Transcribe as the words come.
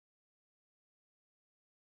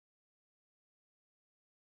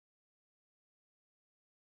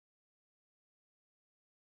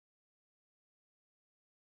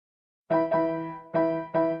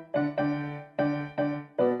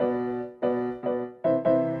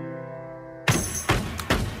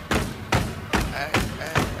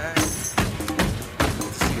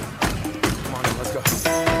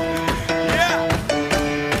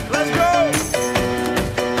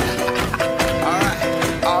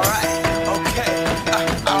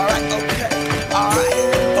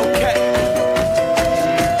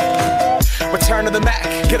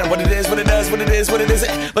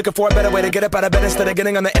Looking for a better way to get up out of bed instead of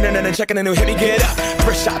getting on the internet and checking a new hit. Me get up,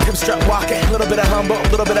 first shot, come strut walking. A little bit of humble, a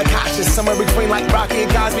little bit of cautious. Somewhere between like Rocky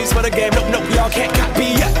and Cosby's for the game. Nope, we all can't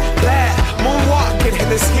copy yet. Glad moonwalking, and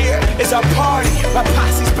this here is our party. My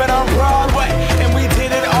posse's been on Broadway, and we did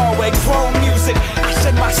it all way. Grown music, I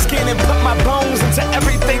shed my skin and put my bones into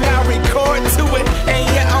everything I record to it. And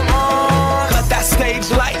yeah, I'm on. Let that stage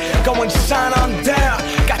light go and shine on down.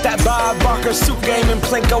 Got that Bob Barker suit game and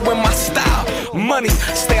Plinko in my style. Money,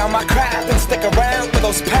 stay on my craft and stick around for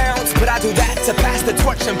those pounds. But I do that to pass the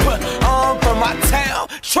torch and put on for my town.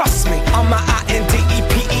 Trust me, on my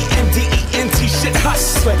INDEPENDENT shit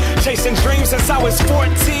hustling. Chasing dreams since I was 14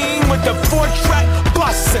 with the 4-track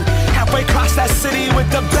bustin'. Halfway across that city with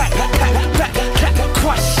the back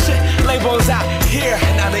crush shit. Labels out here,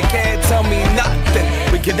 now they can't tell me nothing.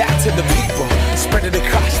 We give that to the people, spread it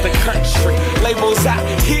across the country. Labels out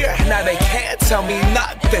here, now they can't tell me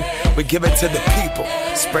nothing. We give it to the people,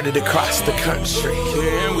 spread it across the country.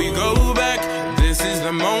 Can we go back? This is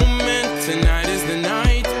the moment, tonight is the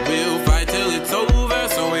night. We'll fight till it's over,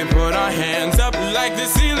 so we put our hands up like the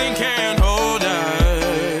ceiling can't hold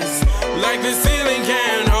us. Like the ceiling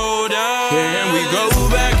can't hold us. Can we go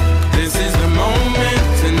back? This is the moment,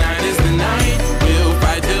 tonight is the night. We'll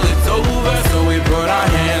fight till it's over, so we put our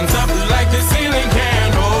hands up like the ceiling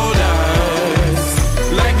can't hold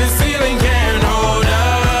us. Like the ceiling can't hold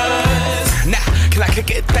us. Now, can I kick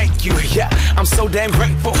it? Thank you, yeah, I'm so damn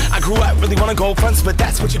grateful. I grew up really wanna go fronts, but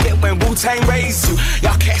that's what you get when Wu-Tang raised you.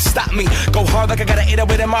 Y'all can't stop me, go hard like I got an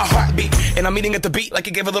 808 in my heartbeat. And I'm eating at the beat like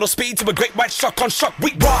it gave a little speed to a great white shark on shark.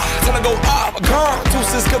 We raw, time to go off, gone.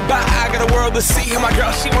 Deuces goodbye, I got a world to see. And my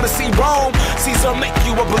girl, she wanna see Rome. Caesar make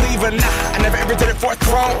you a believer, nah, I never ever did it for a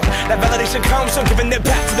throne. That validation comes from giving it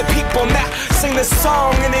back to the people. Now, sing this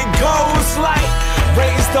song and it goes like,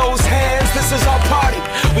 raise those hands, this is our party.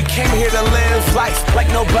 We came here to live life like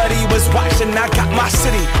nobody was watching. I got my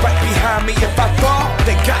city right behind me. If I fall,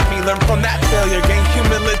 they got me. Learn from that failure, gain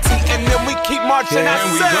humility, and then we keep marching.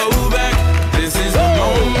 Can we go back? This is the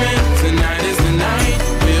moment, tonight is the night.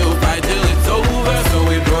 We'll fight till it's over, so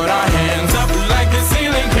we put our hands up like the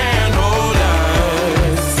ceiling can't hold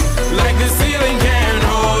us. Like the ceiling can't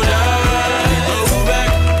hold us. Go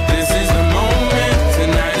back, this is the moment,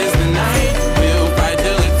 tonight is the night. We'll fight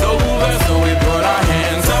till it's over, so we put our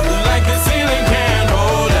hands up like the ceiling can't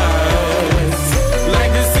hold us.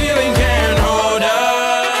 Like the ceiling can't hold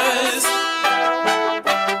us.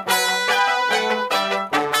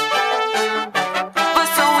 But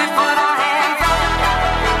so we put our hands up.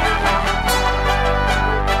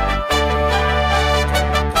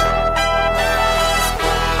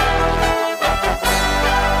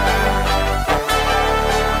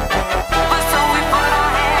 But so we put our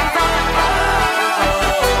hands up.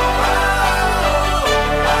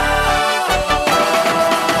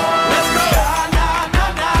 Let's go.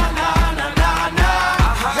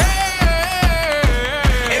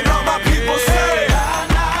 And all my people say,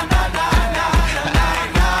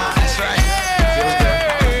 that's right.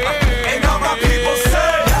 And all my people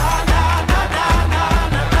say,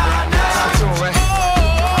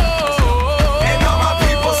 and all my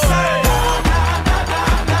people say,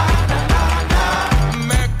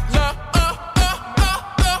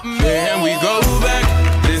 Can we go back?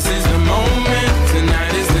 This is the moment,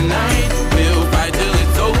 tonight is the night. We'll fight till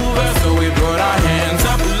it's over, so we put our hands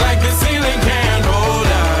up like the ceiling can't hold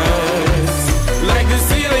us. Like the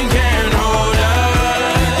ceiling can't hold us.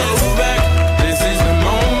 Go back, this is the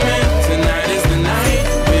moment, tonight is the night.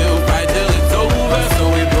 We'll fight till it's over, so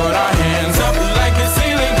we put our hands up like the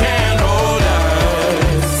ceiling can't hold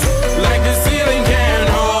us. Like the ceiling can't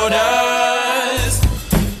hold us.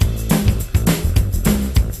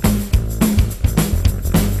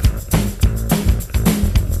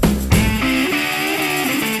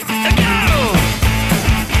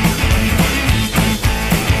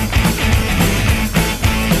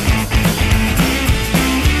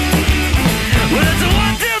 Well, it's a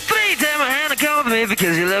 1, 2, 3. Take my hand and come with me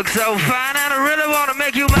because you look so fine and I really want to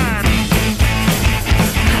make you mine.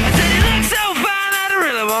 I said you look so fine and I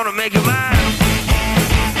really want to make you mine.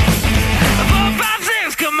 4, 5,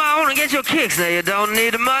 6, come on and get your kicks. Now you don't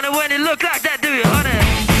need the money when you look like that, do you, honey?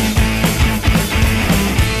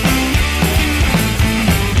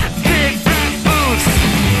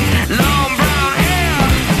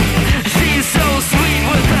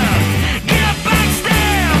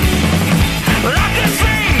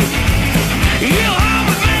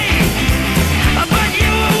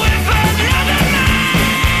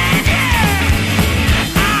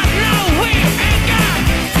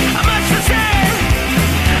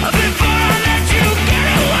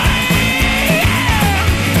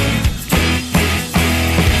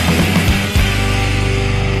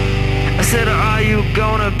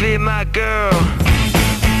 girl.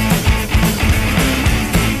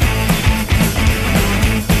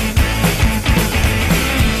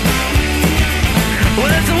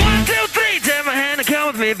 Well, it's a 1, 2, 3. Take my hand and come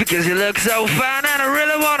with me because you look so fine and I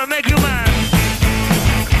really wanna make you mine.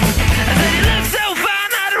 I said you look so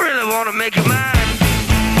fine and I really wanna make you mine.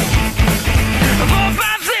 4,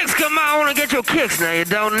 5, 6, come on and get your kicks. Now you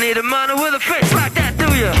don't need a money with a face like that, do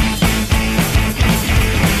you?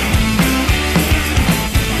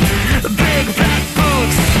 Big black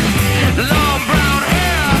boots, long brown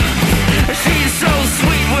hair. She's so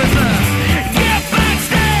sweet with her get back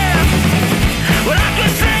stare. Well, I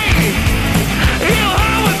could say you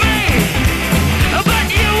home with me, but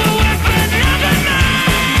you were with another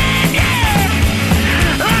man.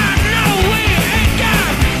 Yeah, I know we ain't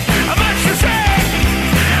got much to say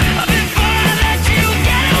before I let you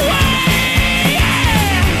get away.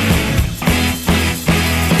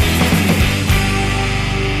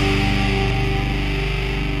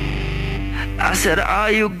 I said,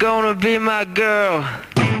 are you gonna be my girl?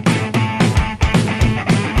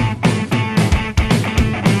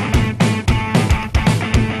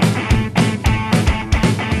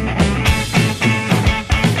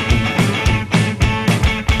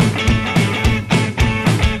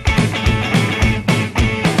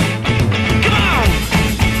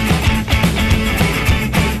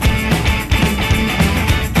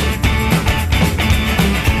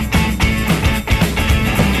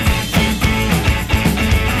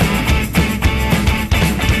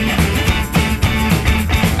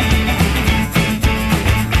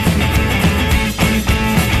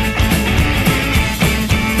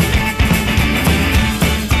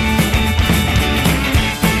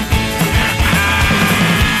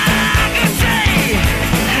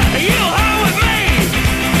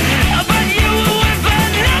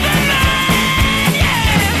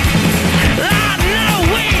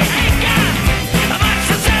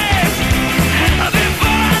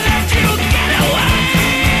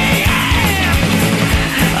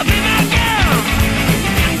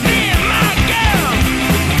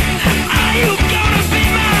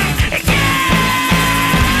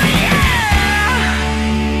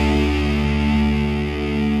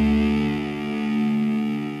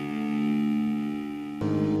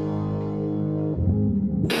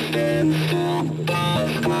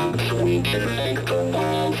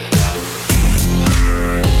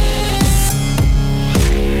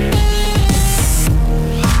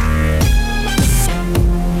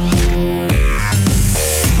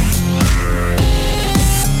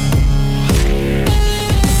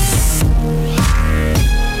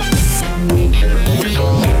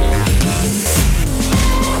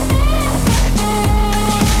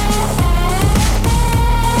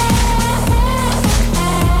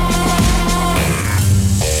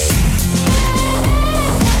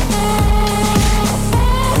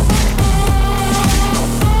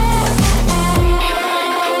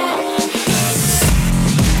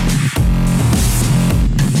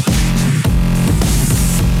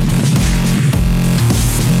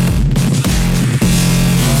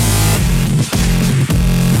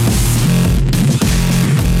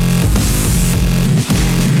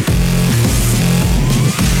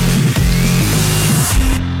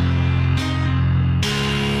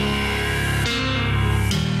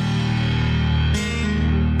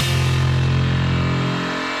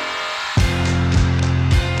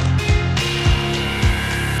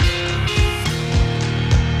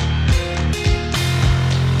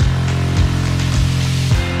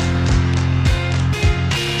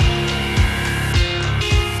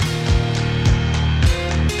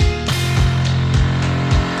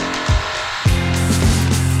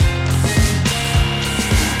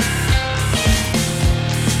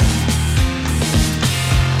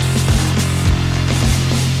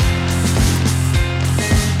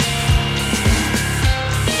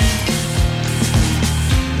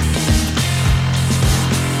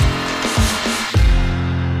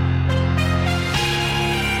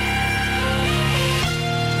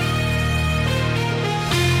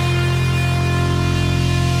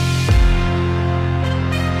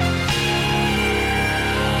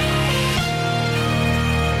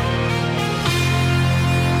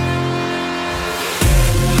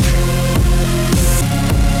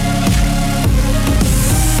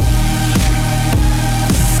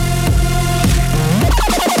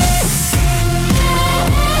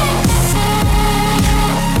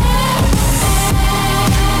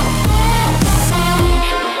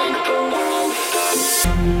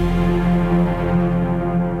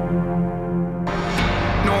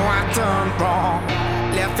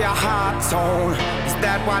 heart torn. Is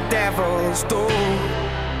that what devils do?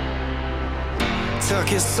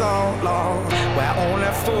 took it so long, where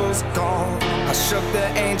only fools go. I shook the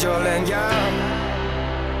angel and young.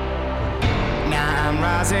 Now I'm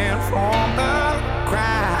rising from the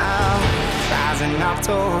ground, rising up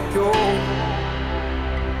to you.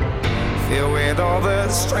 Filled with all the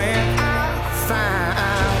strength I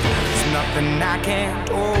find, there's nothing I can't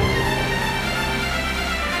do.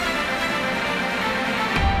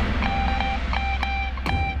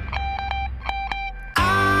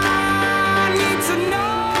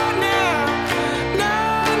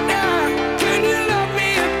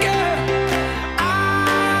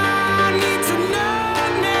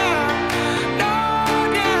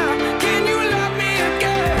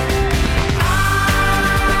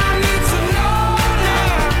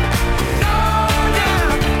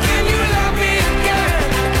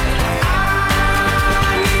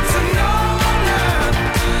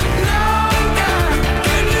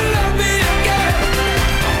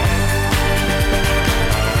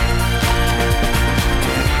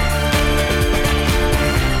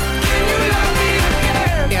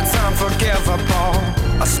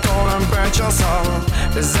 A stolen burnt your soul.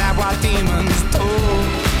 Is that what demons do?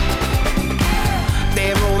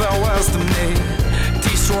 They rule the world to me,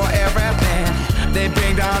 destroy everything. They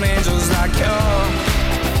bring down angels like you.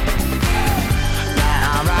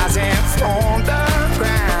 Now I'm rising from the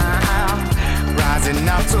ground, rising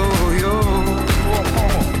up to you.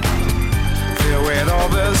 Filled with all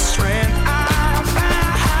the strength I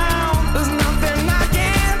found, there's nothing I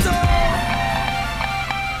can't do.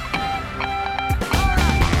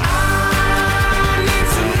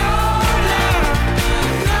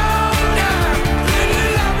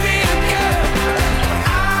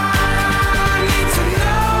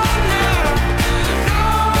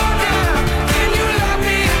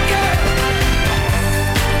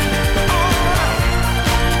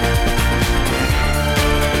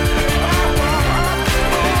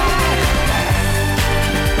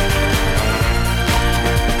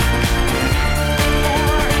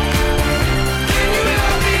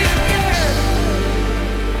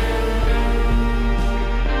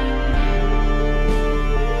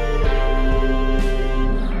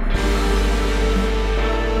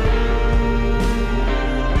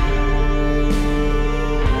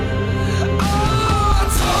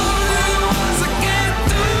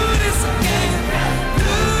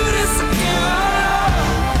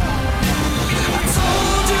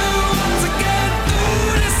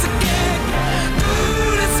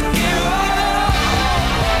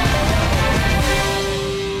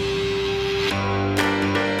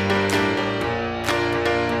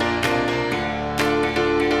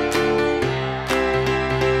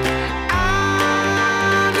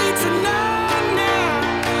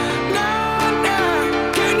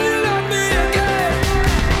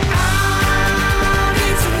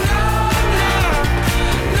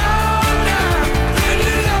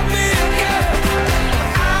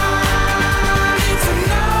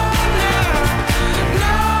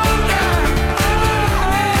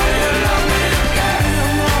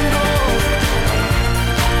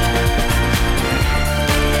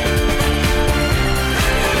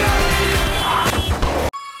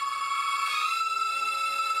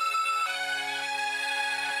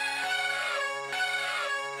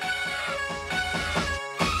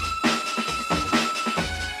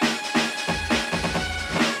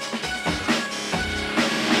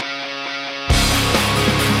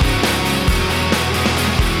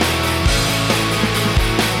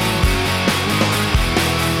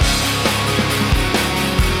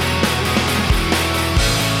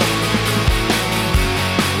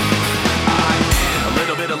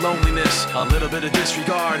 A little bit of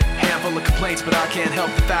disregard, handful of complaints, but I can't help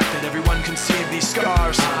the fact that everyone can see these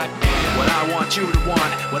scars. What I want you to want,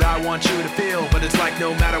 what I want you to feel, but it's like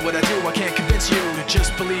no matter what I do, I can't convince you to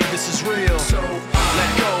just believe this is real. So let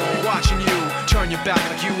go, watching you turn your back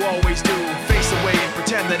like you always do. Face away and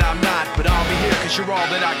pretend that I'm not, but I'll be here cause you're all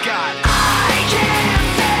that I got. I can't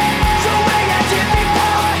feel the way I did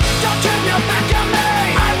before. Don't turn your back on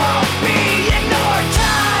me. I won't be ignored.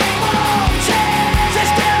 Time won't change this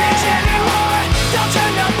damage anymore. Don't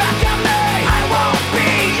turn your back on me. I won't be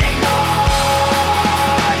ignored.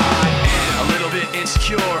 A little bit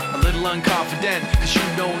insecure, a little unconfident, cause you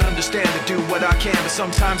don't understand to do what I can, but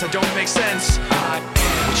sometimes I don't make sense.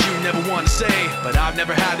 What you never want to say, but I've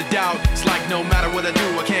never had a doubt. It's like no matter what I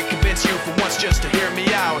do, I can't convince you for once just to hear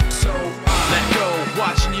me out. So let go,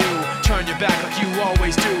 watching you turn your back like you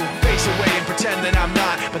always do. Face away and pretend that I'm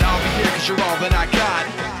not, but I'll be here cause you're all that I got.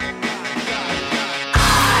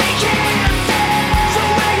 I can't feel the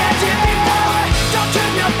way I did before. Don't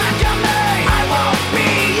turn your back on me. I won't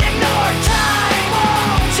be ignored. Time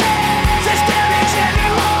won't change this damage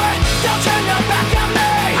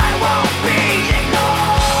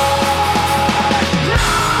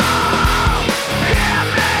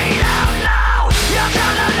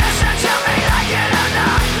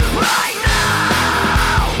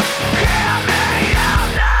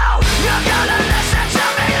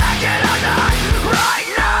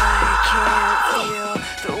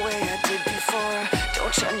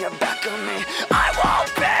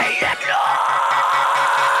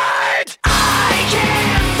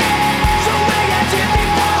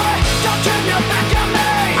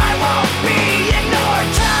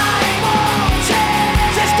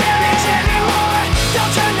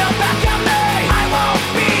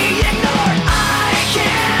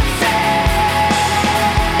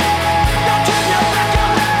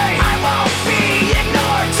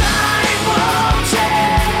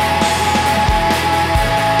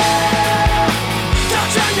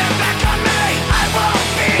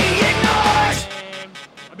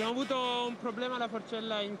problema alla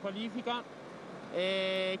forcella in qualifica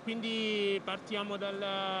e quindi partiamo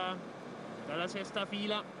dalla sesta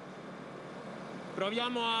fila.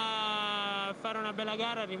 Proviamo a fare una bella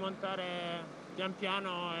gara, a rimontare pian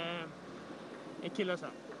piano e chi lo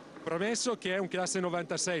sa. Promesso che è un classe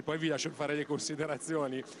 96, poi vi lascio fare le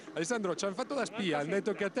considerazioni. Alessandro, ci hanno fatto la spia, hanno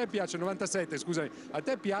detto che a te piacciono 97, scusami, a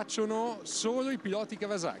te piacciono solo i piloti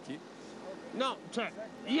Kawasaki? No, cioè,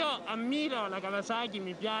 io ammiro la Kawasaki,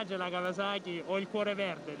 mi piace la Kawasaki, ho il cuore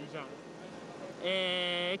verde, diciamo.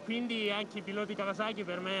 E quindi anche i piloti Kawasaki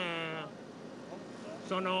per me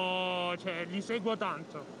cioè, li seguo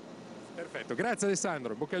tanto. Perfetto, grazie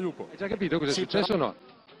Alessandro, bocca al lupo. Hai già capito cosa è successo o no?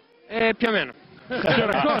 Più o meno.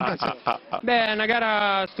 Raccontaci. Beh, è una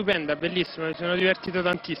gara stupenda, bellissima, mi sono divertito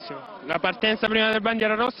tantissimo. La partenza prima del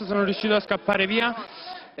bandiera rossa sono riuscito a scappare via,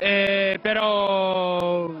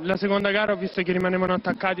 però la seconda gara ho visto che rimanevano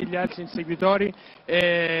attaccati gli altri inseguitori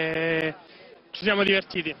e ci siamo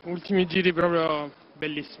divertiti, ultimi giri proprio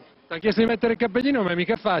bellissimi. Ti hanno chiesto di mettere il cappellino, ma è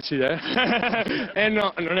mica facile,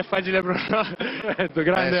 No, non è facile proprio. Perfetto,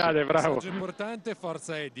 grande Ale, bravo. Messaggio importante,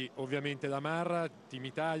 forza Eddie, ovviamente la Marra, Team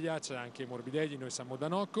Italia, c'è anche Morbidelli, noi siamo da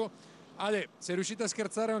Nocco. Ale, sei riuscito a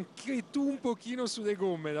scherzare anche tu un pochino sulle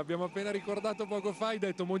gomme, l'abbiamo appena ricordato poco fa, hai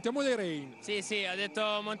detto montiamo le rain. Sì, ho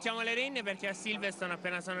detto montiamo le rain perché a Silverstone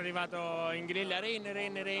appena sono arrivato in griglia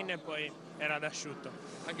rain e poi era ad asciutto.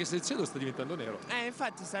 Anche se il cielo sta diventando nero.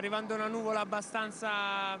 Infatti sta arrivando una nuvola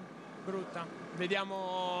abbastanza brutta,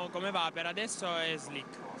 vediamo come va, per adesso è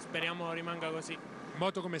slick, speriamo rimanga così.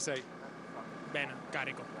 Moto come sei? Bene,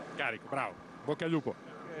 carico, bravo, bocca al lupo.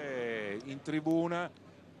 In tribuna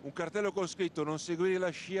un cartello con scritto non seguire la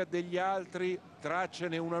scia degli altri,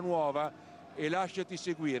 tracciane una nuova e lasciati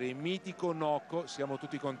seguire, il mitico Nocco, siamo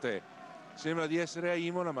tutti con te. Sembra di essere a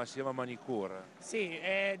Imola ma siamo a Manicura. Sì,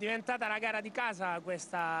 è diventata la gara di casa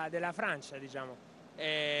questa della Francia, diciamo.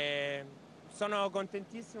 Sono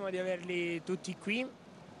contentissimo di averli tutti qui,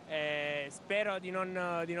 spero di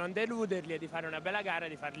non deluderli e di fare una bella gara e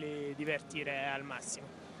di farli divertire al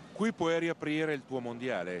massimo. Qui puoi riaprire il tuo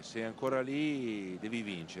mondiale, sei ancora lì devi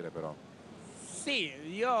vincere però. Sì,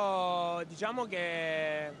 io diciamo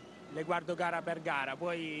che le guardo gara per gara,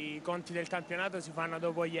 poi i conti del campionato si fanno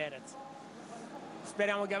dopo Jerez.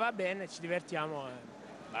 Speriamo che va bene, ci divertiamo e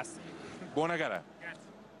basta. Buona gara. Grazie.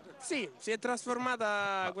 Sì, si è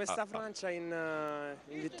trasformata questa Francia in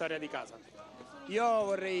vittoria di casa. Io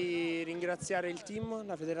vorrei ringraziare il team,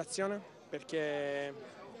 la federazione,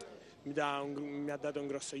 perché mi ha dato un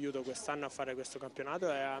grosso aiuto quest'anno a fare questo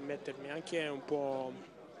campionato e a mettermi anche un po'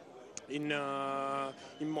 in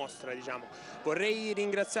mostra, diciamo. Vorrei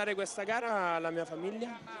ringraziare questa gara alla mia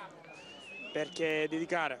famiglia,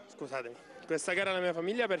 questa gara alla mia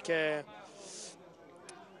famiglia perché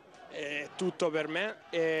è tutto per me,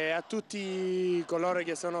 e a tutti coloro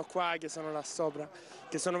che sono qua, che sono là sopra,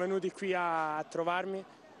 che sono venuti qui a trovarmi,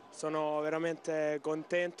 sono veramente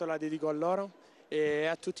contento, la dedico a loro. E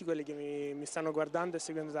a tutti quelli che mi stanno guardando e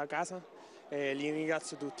seguendo da casa, li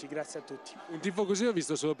ringrazio tutti, grazie a tutti. Un tifo così ho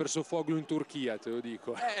visto solo per Sofoglu in Turchia, te lo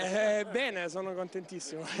dico. Bene, sono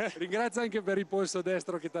contentissimo. Ringrazio anche per il polso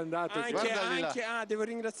destro che ti hanno dato. Devo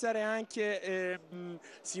ringraziare anche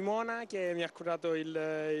Simona che mi ha curato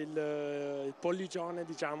il pollicione,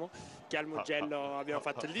 diciamo, che al Mugello abbiamo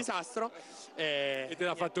fatto il disastro. E te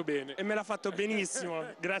l'ha fatto bene. E me l'ha fatto benissimo,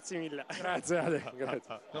 grazie mille. Grazie Ale,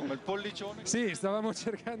 grazie. No, ma il pollicione... Sì, stavamo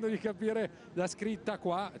cercando di capire la scritta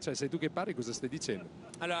qua, cioè sei tu che parli, cosa stai dicendo?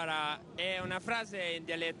 Allora, è una frase in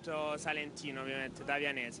dialetto salentino, ovviamente,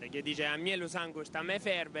 tavianese, che dice a me lo sangue sta me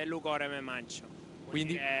ferve e il cuore me mangio.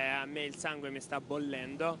 Quindi a me il sangue mi sta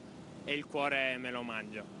bollendo e il cuore me lo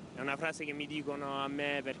mangio. È una frase che mi dicono a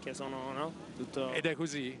me perché sono, no? Tutto... Ed è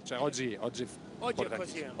così? Cioè oggi è così,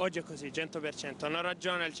 100%, hanno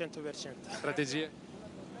ragione al 100%. Strategie?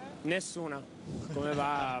 Nessuna, come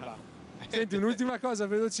va. Senti, un'ultima cosa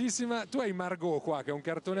velocissima, tu hai Margot qua, che è un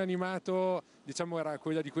cartone animato, diciamo era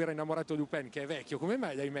quella di cui era innamorato Lupin, che è vecchio, come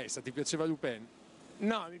mai l'hai messa? Ti piaceva Lupin?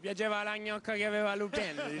 No, mi piaceva la gnocca che aveva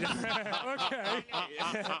Lupin.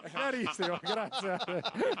 Ok, chiarissimo, grazie.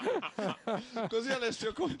 Così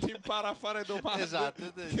Alessio Conti impara a fare domande Esatto,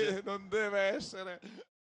 che non deve essere